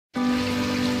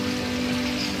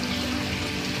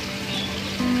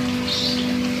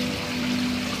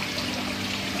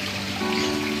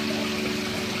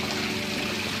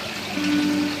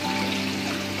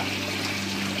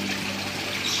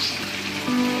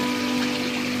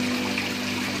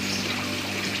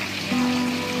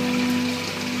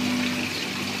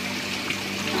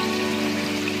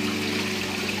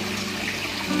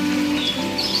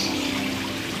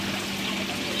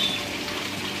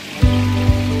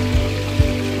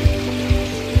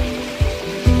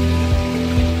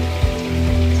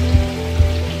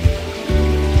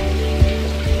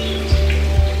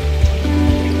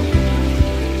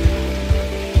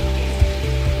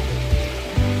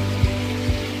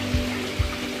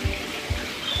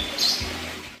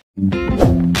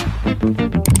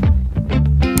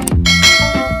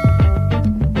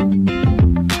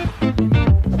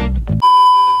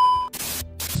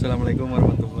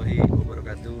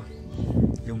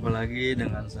Jumpa lagi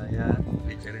dengan saya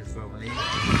di Karim Flora.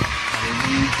 Hari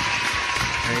ini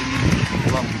saya ingin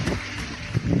vlog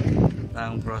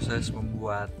tentang proses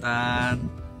pembuatan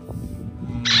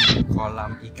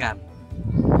kolam ikan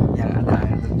yang ada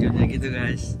air terjunnya gitu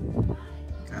guys.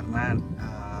 Karena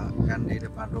kan di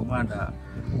depan rumah ada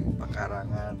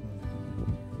pekarangan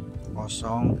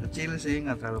kosong kecil sih,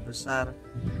 nggak terlalu besar,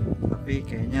 tapi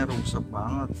kayaknya rungsep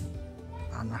banget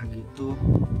tanah gitu,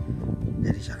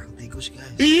 jadi sarang tikus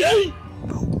guys.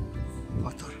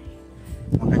 Kotor,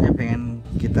 makanya pengen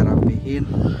kita rapihin,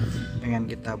 pengen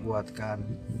kita buatkan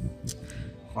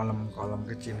kolam-kolam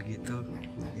kecil gitu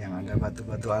yang ada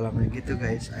batu-batu alamnya gitu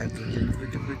guys, air terjun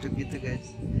lucu-lucu gitu guys.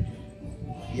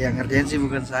 Yang ngerjain sih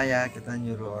bukan saya, kita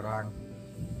nyuruh orang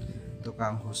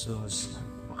tukang khusus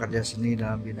pekerja seni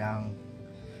dalam bidang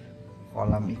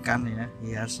kolam ikan ya,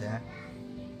 hias ya,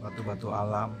 batu-batu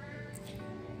alam.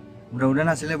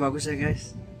 Mudah-mudahan hasilnya bagus ya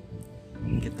guys.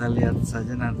 Kita lihat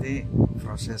saja nanti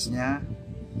prosesnya,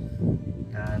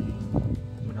 dan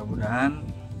mudah-mudahan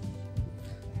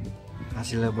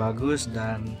hasilnya bagus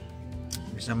dan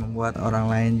bisa membuat orang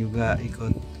lain juga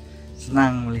ikut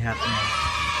senang melihatnya.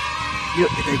 Yuk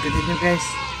kita ikutin yuk guys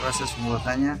proses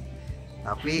pembuatannya.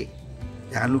 Tapi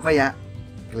jangan lupa ya,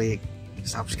 klik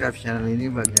subscribe channel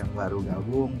ini bagi yang baru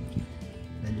gabung,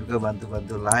 dan juga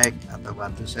bantu like atau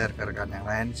bantu share ke rekan yang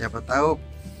lain. Siapa tahu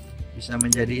bisa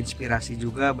menjadi inspirasi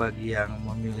juga bagi yang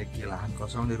memiliki lahan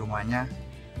kosong di rumahnya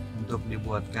untuk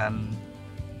dibuatkan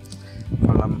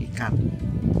kolam ikan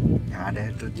yang ada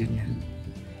air terjunnya.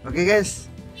 Oke guys,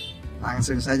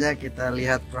 langsung saja kita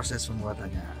lihat proses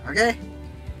pembuatannya. Oke,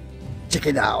 check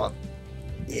it out.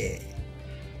 Yeah.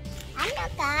 Halo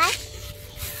guys.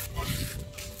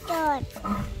 Tuh.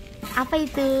 Apa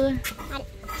itu?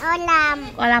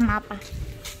 Kolam Kolam apa?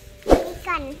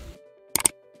 ikan.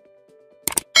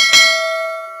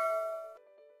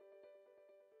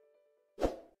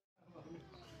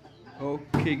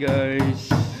 Oke guys,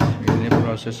 ini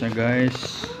prosesnya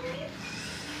guys.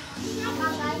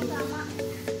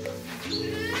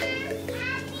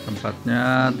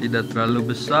 Tempatnya tidak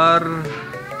terlalu besar,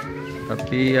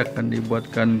 tapi akan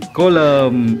dibuatkan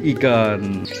kolam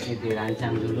ikan. Ini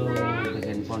dirancang dulu,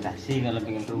 bikin fondasi kalau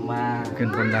bikin rumah. Bikin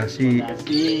fondasi.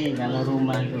 Fondasi kalau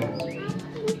rumah tuh.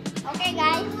 Oke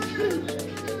guys.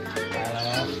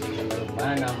 Kalau bikin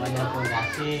rumah namanya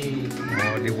fondasi.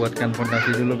 Mau dibuatkan fondasi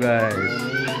dulu guys.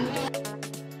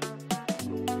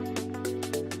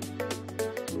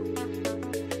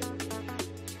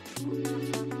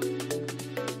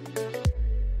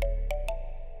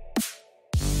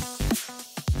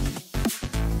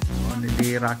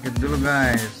 Dirakit dulu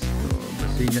guys, tuh,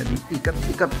 besinya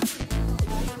diikat-ikat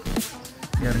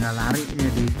biar nggak lari ya,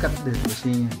 diikat deh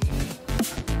besinya.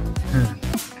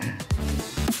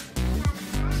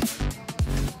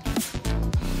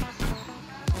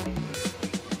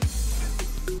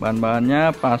 Bahan-bahannya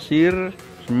pasir,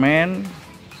 semen,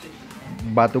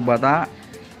 batu bata,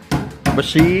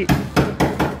 besi,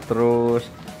 terus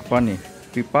apa nih,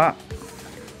 pipa,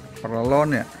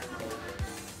 peralon ya,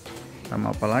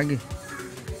 sama apa lagi,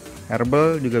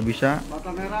 hebel juga bisa,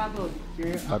 Bata merah tuh.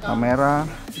 bata merah,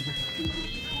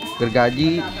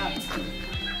 gergaji,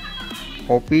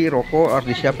 kopi, rokok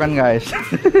harus disiapkan guys.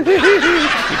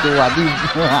 Itu wajib.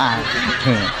 Guys.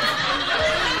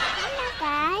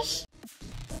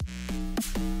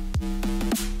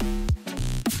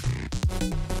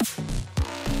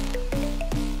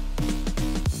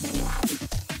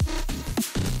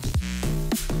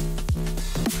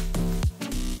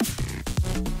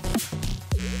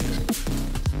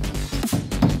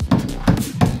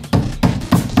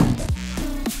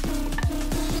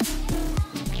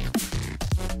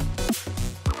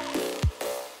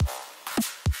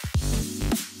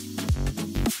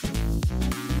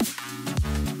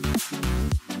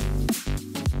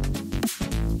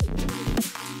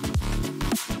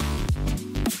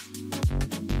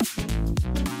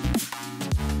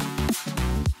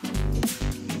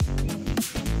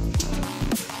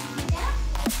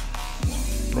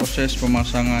 Proses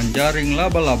pemasangan jaring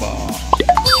laba-laba.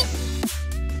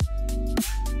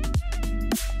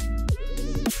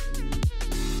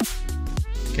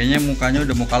 Kayaknya mukanya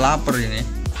udah muka lapar ini.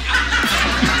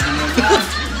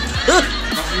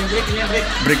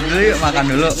 Break dulu yuk, makan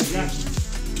dulu.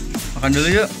 Makan dulu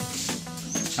yuk.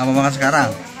 Apa makan sekarang?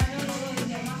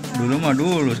 Dulu mah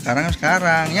dulu, sekarang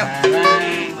sekarang. Yuk.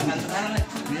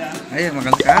 Ayo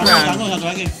makan sekarang. Satu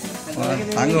lagi. Oh,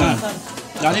 tanggung.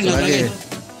 Satu lagi.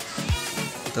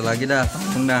 Satu lagi dah,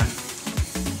 tanggung dah.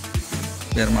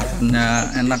 Biar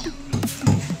makannya enak.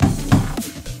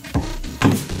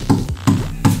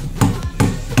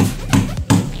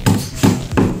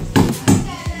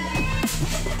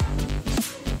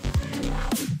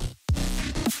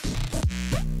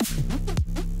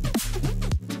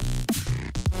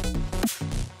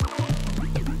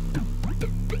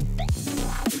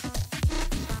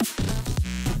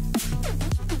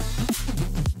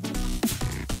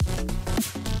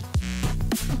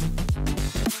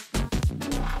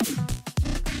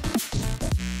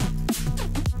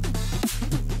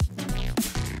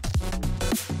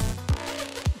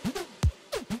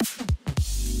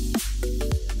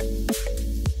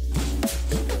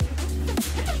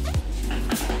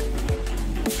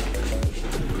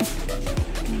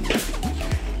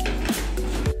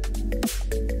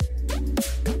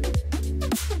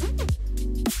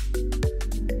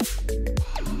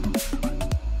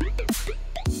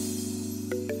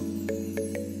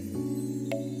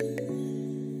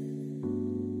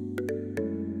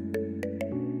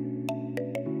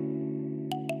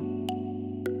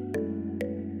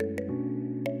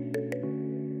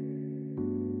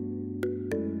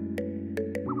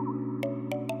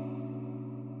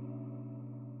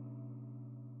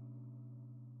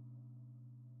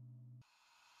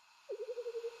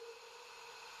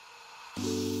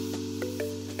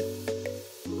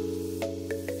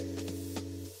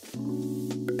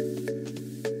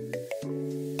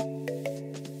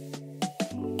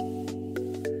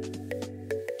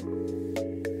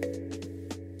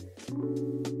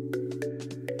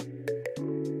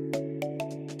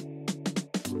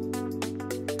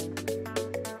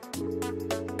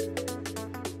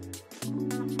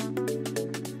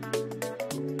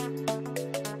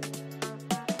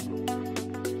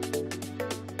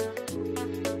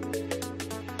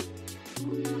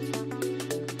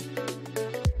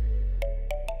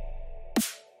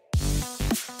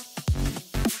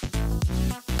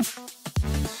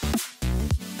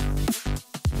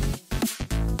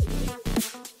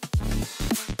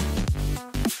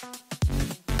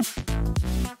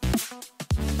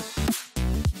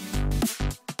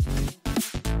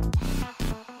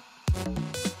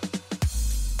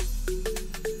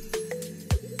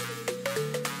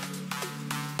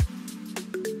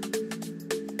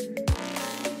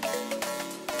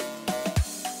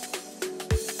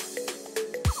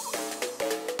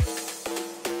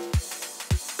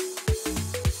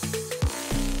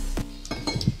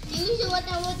 Ini cuma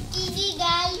cabut gigi,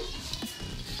 guys.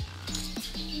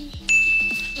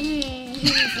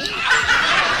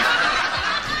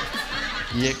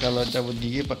 Iya, kalau cabut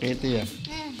gigi pakai itu ya.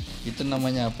 Itu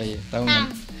namanya apa ya? Tahu nggak?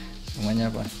 Namanya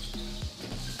apa?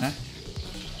 Hah?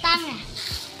 Tang ya?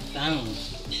 Tang.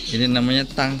 Ini namanya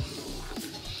tang.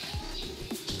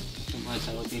 Coba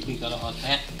kalau TV kalau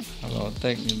otek Kalau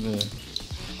otek gitu.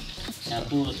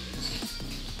 cabut.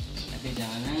 Tapi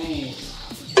jangan nangis.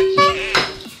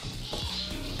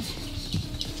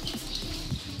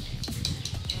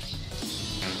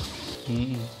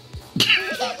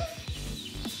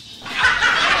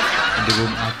 Ada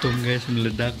bom atom guys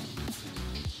meledak.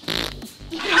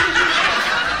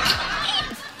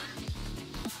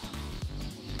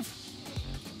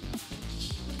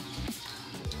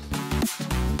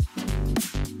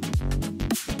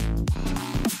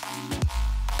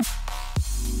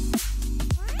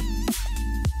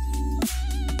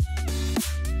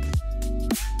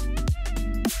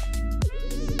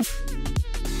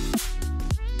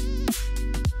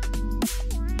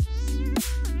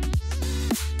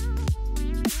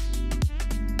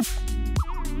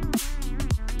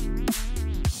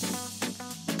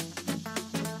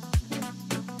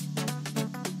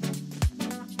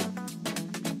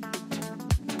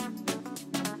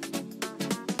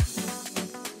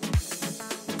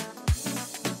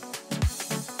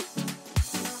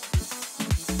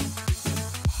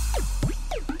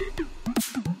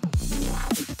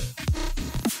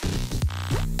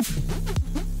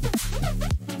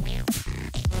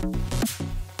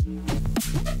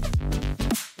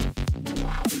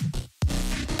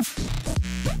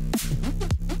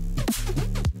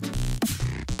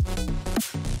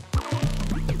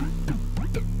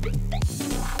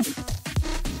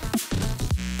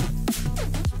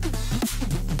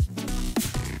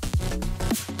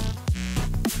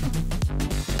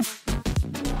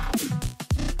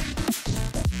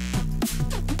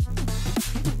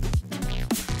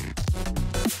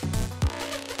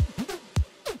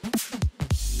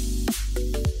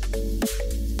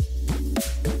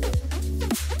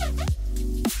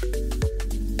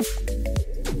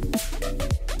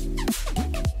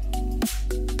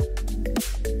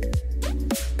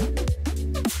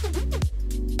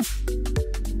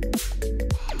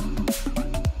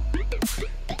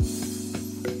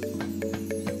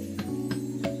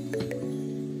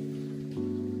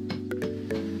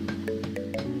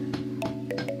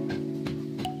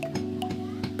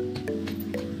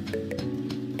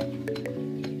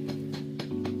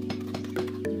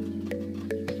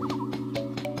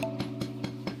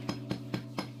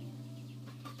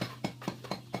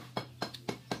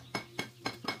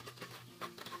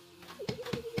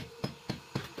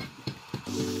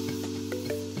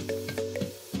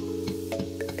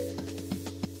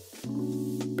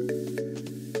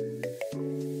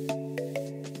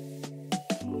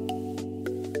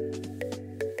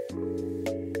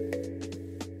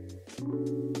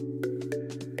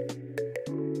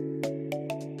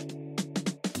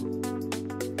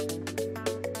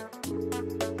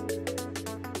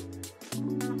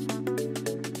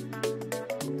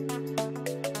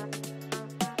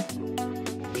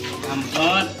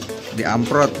 Amprot.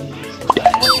 Diamprot.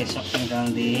 Saya besok tinggal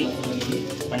di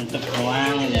bentuk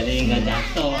ruang jadi nggak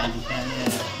jatuh adukannya.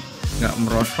 Nggak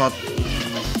merosot.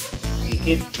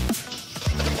 Sedikit.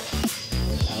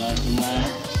 Kalau cuma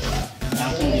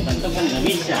langsung dibentuk kan nggak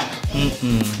bisa.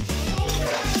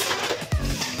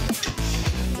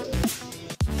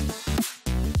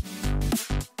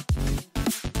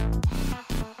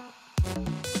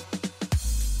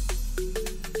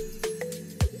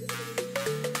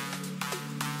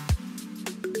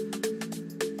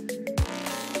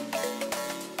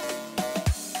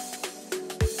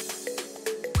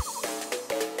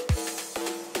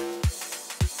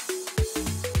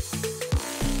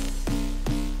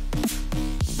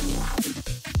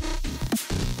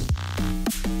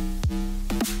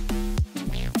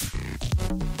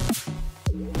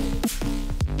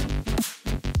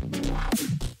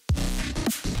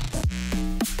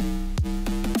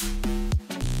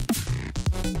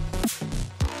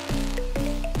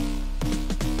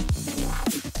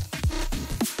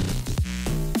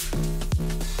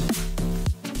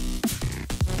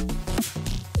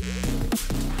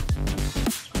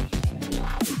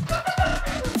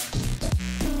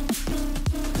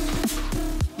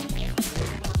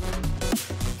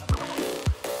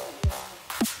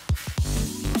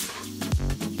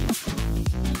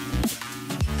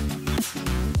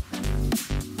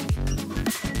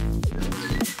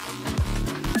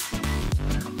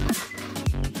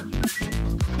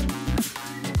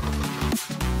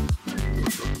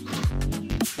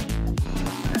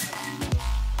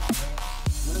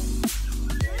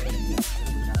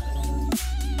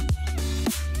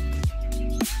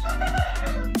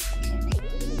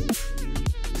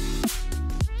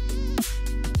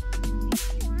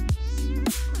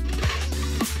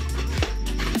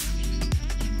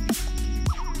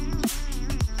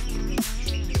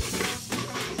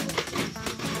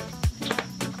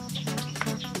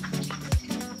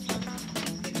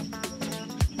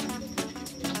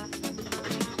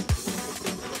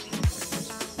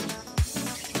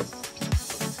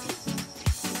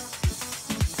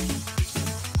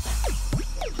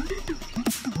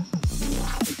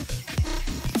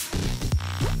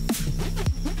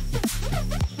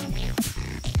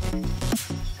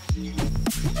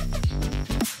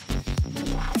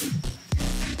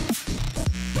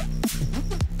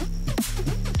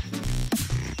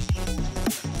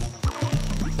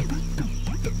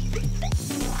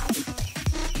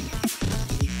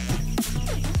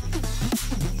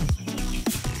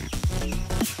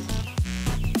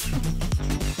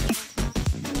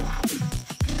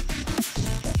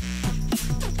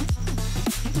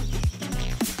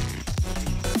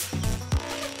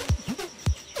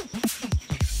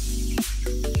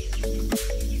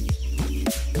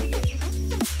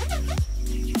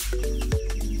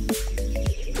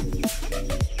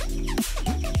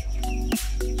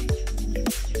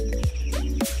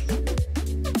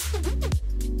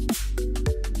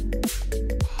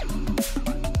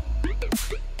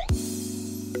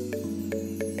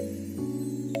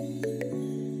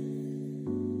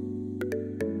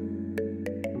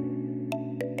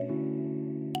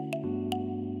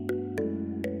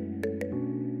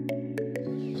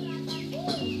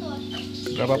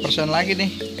 Berapa persen lagi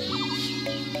nih?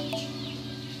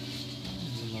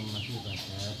 Masih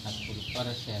baca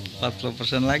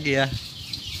 40%. 40% lagi ya.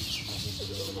 Masih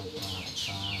belum apa-apa.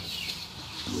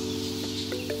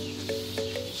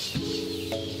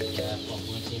 Kita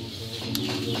fokusin ke ini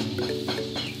dulu nih.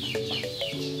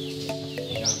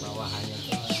 Tinggal bawahannya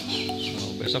tuh.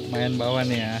 Oh, besok main bawah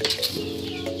nih ya.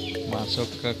 Masuk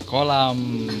ke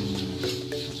kolam.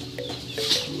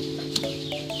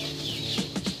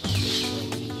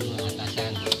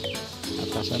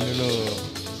 Atasan dulu.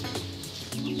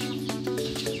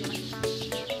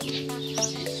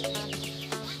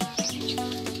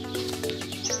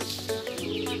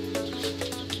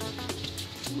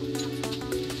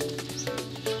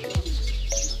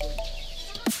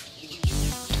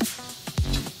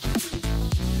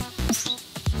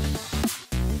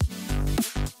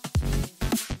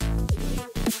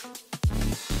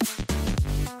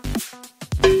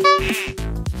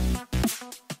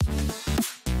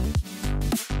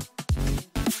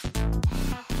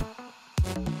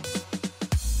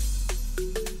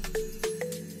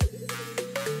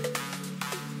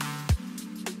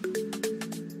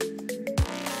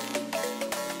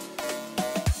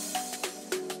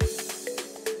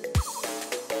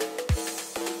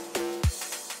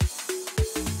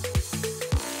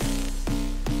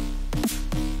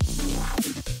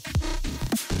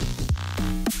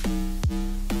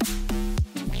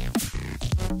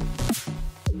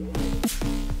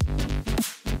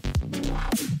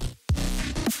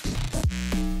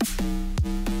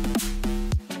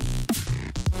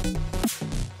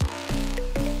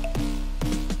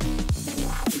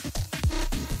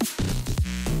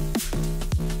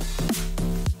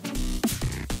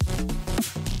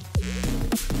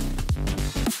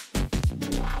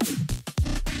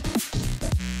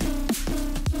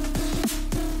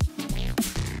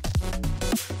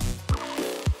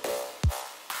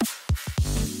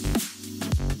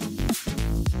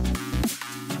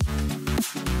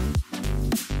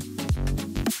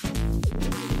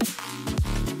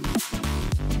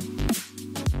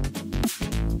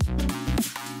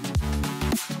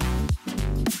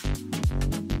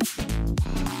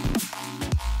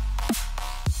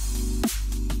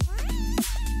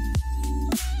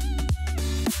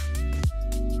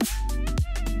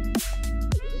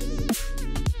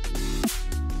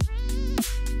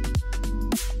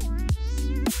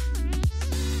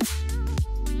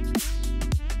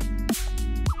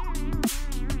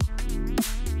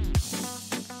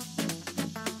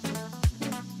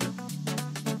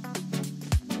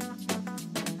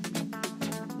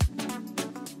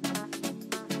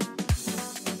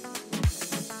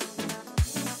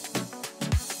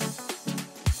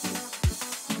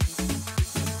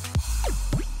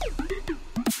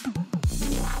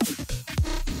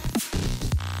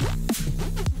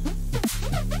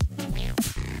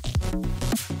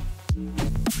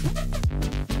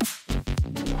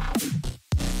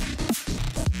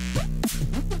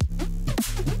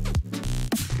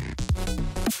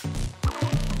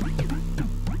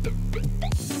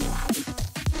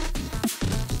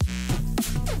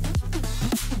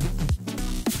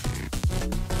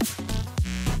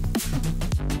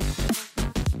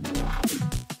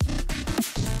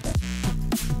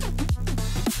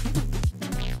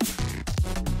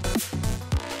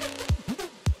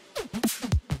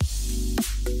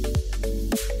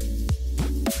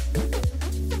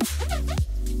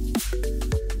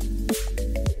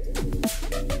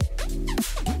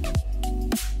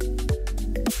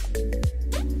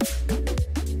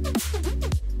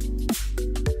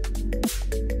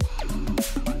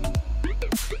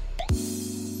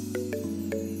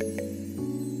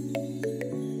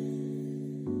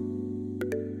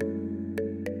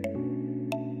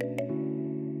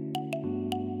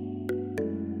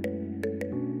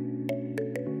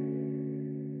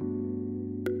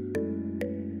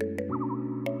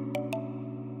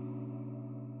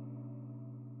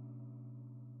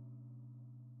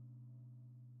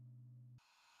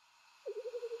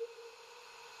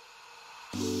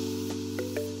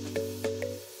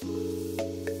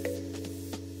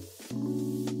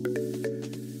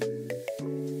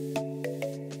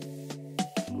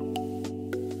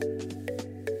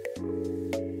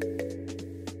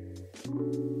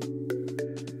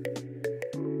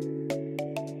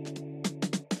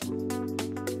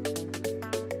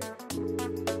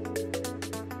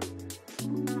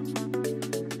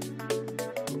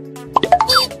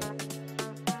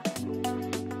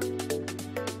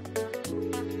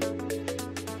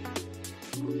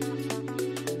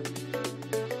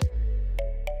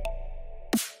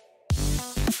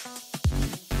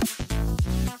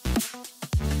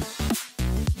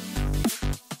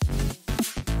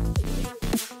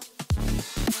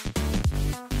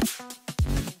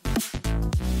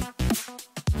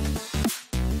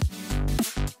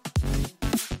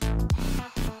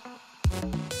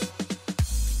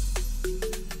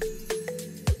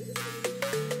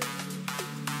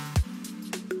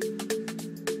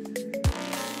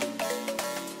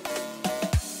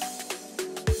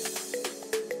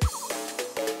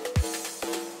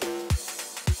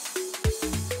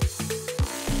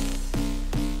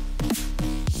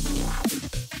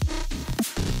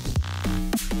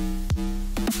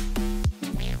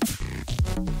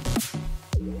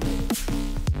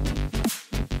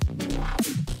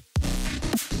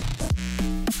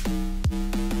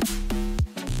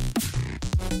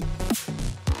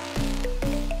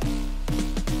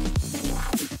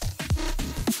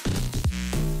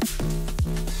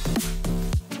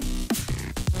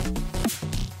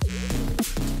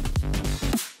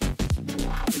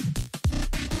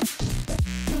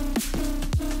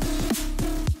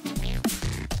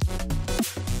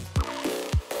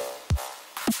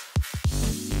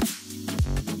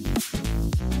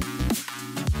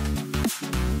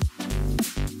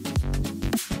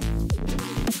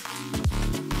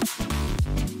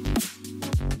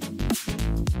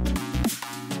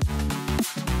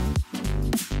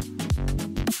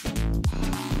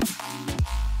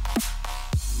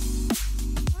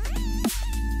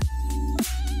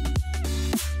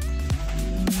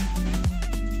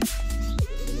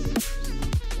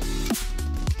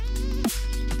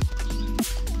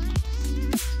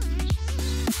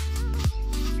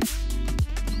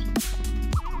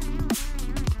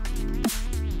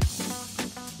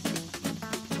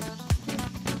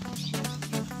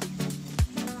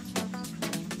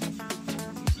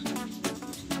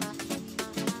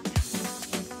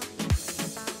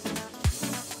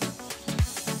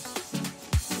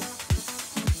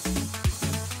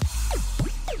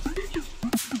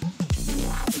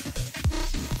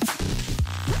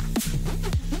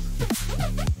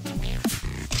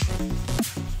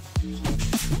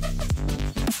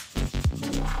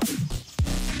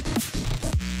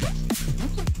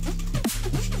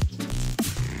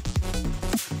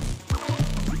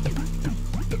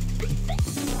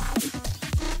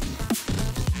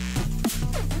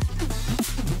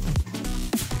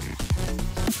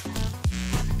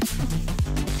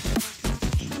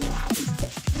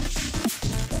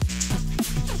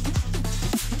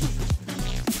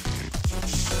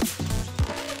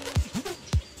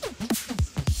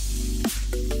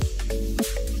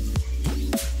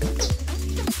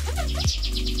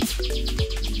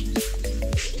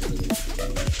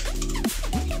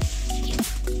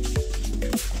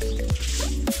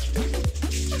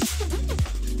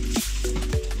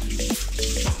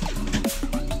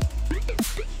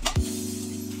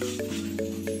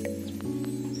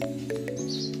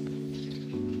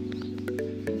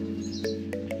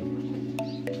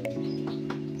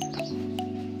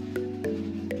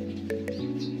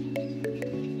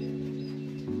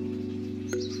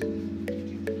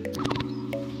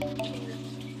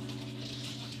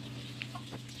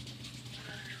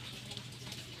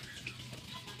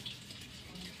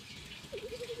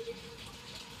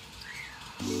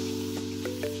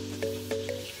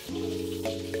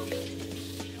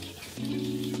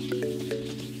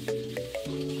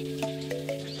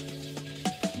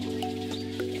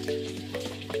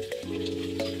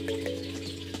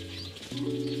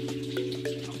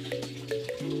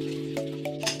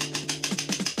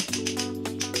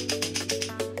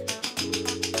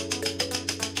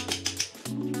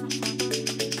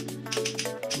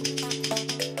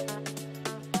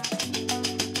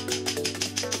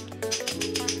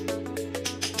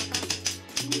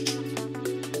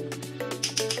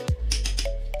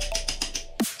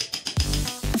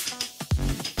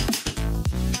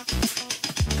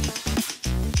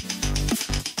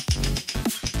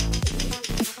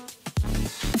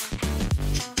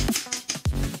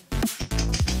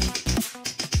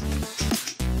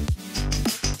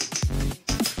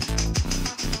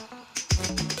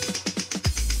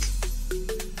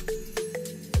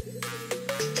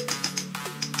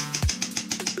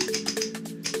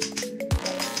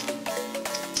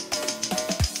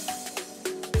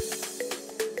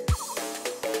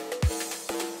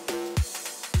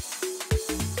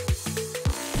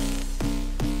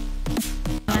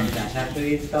 Satu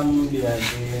hitam dia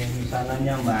di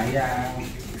sananya bayang,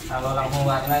 kalau langsung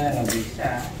warnanya nggak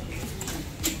bisa,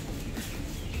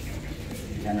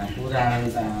 karena kurang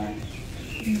kan.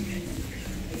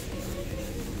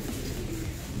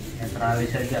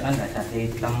 Netralis saja kan nggak satu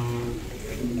hitam.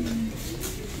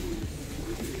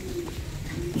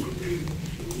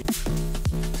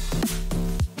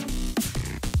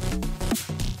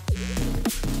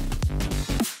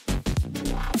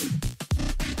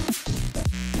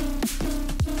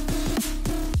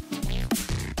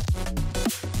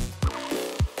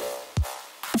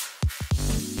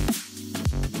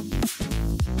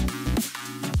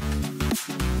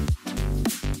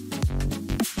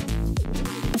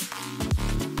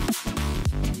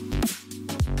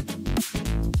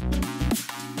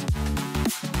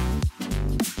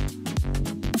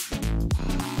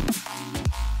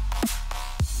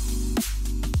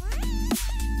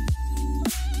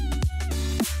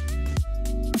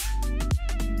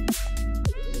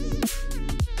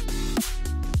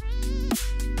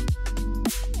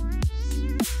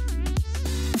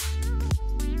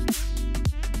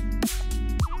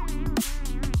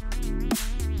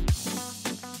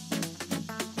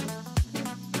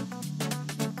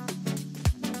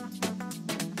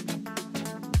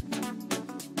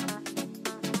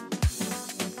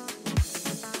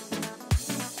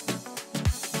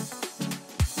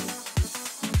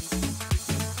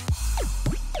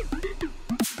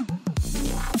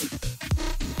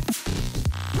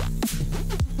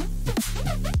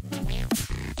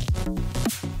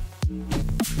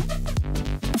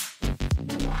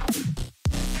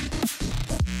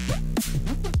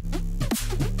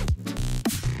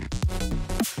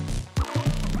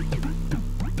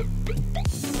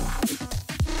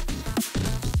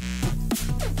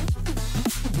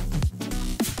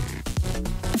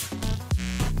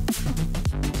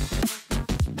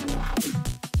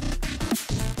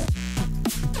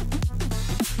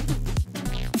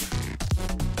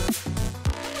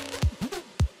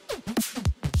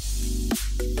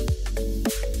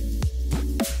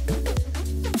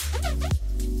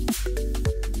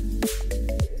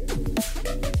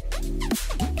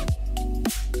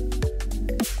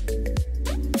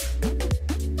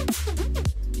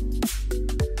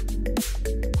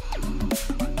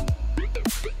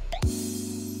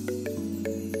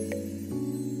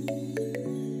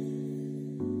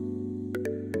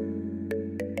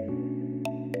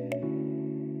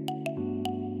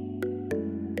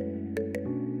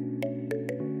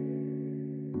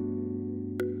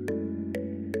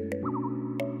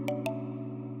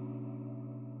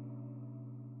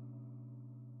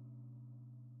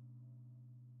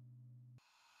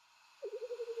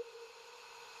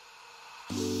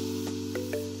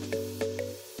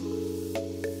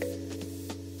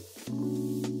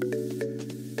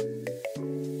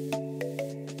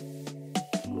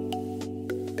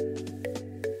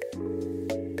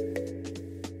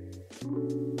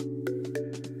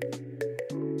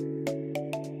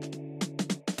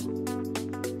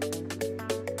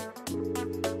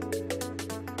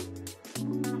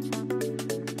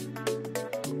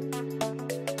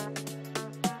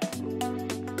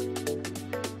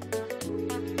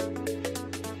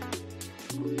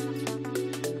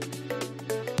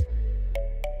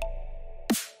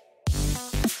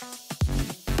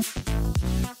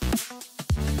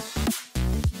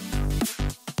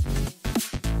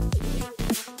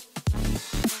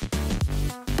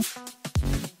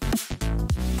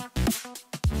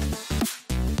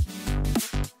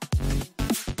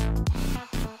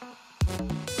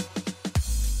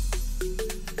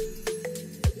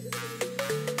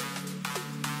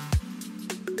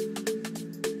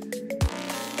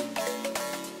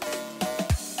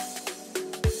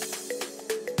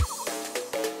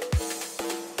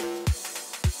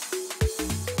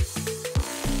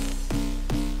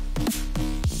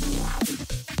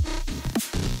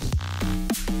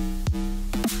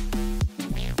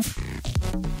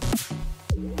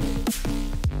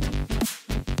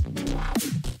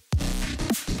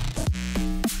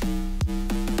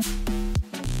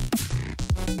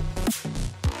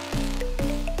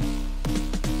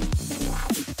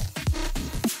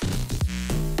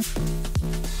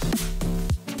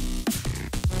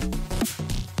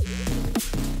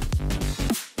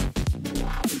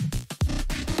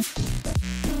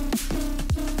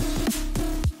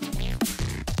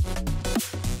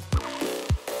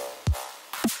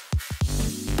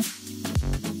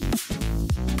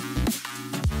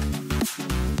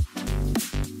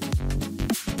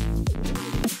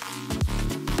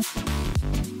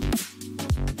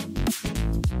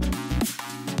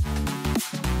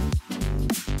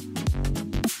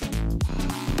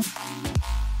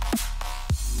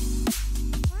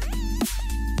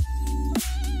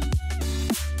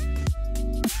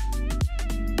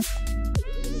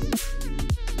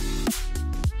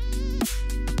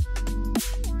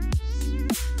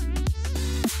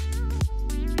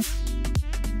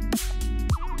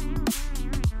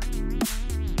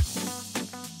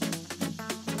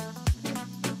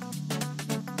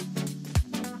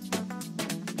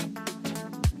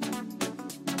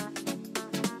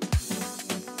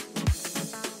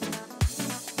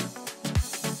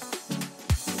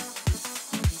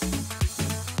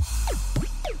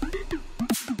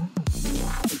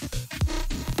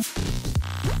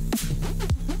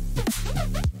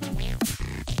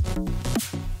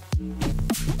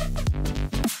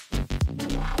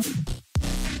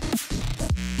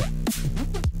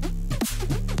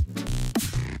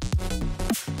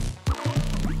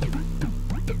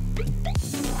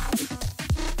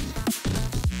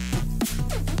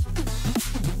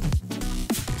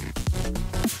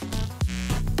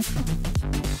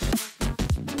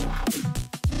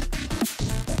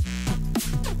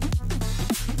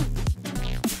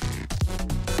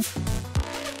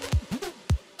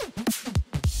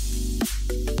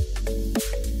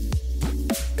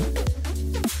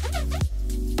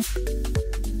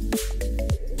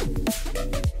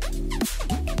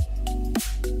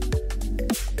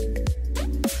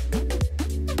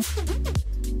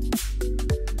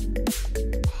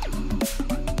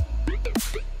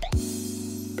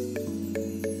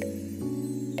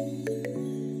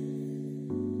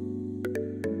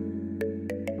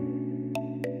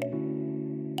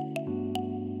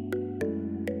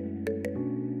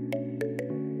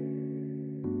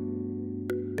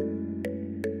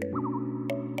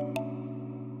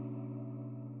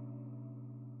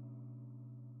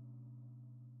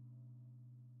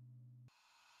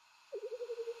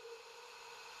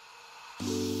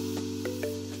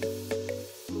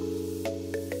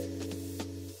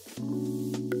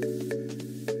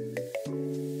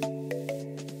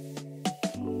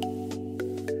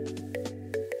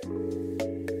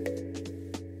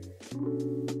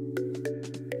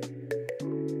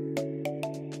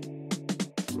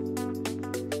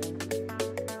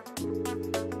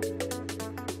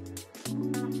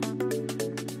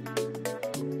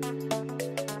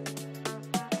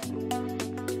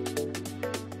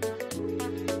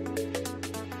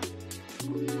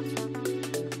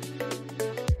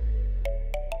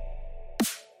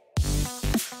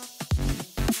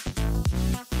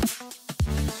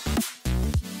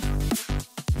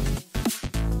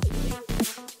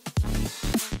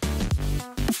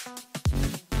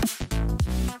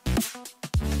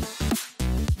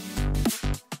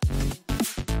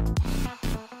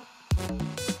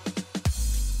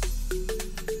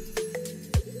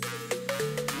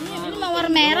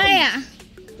 merah ya?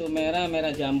 Itu merah,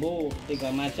 merah jambu, 3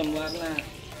 macam warna.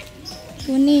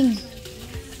 Kuning.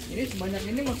 Ini sebanyak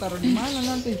ini mau taruh di mana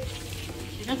nanti?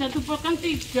 Kita satu pot kan 3.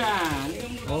 Ini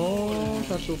kan Oh,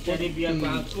 satu pot. jadi biar 3.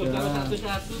 bagus. Kalau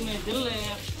satu-satu nih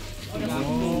jelek.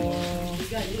 Oh.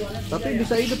 Tapi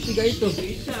bisa hidup 3 itu.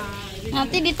 Bisa.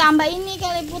 Nanti ditambah ini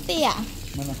kali putih ya?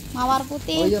 Mana? Mawar Oh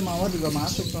putih. iya, mawar juga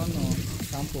masuk sono.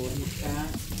 Campur. Bisa.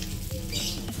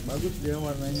 Bagus dia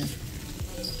warnanya.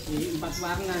 Ini 4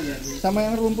 warna jadi. Sama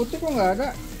yang rumputnya kok nggak ada?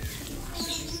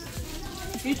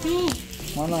 Itu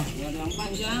Mana? yang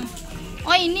panjang.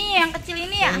 Oh ini yang kecil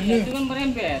ini ya? Ini. Itu kan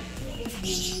merembet.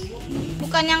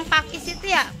 Bukan yang pakis itu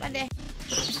ya, Pak Deh?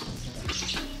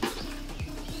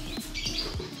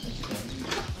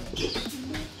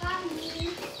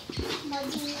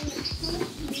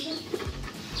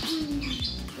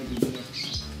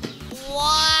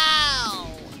 Wow.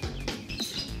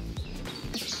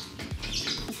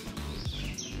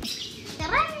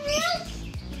 Keren ya.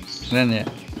 Keren ya?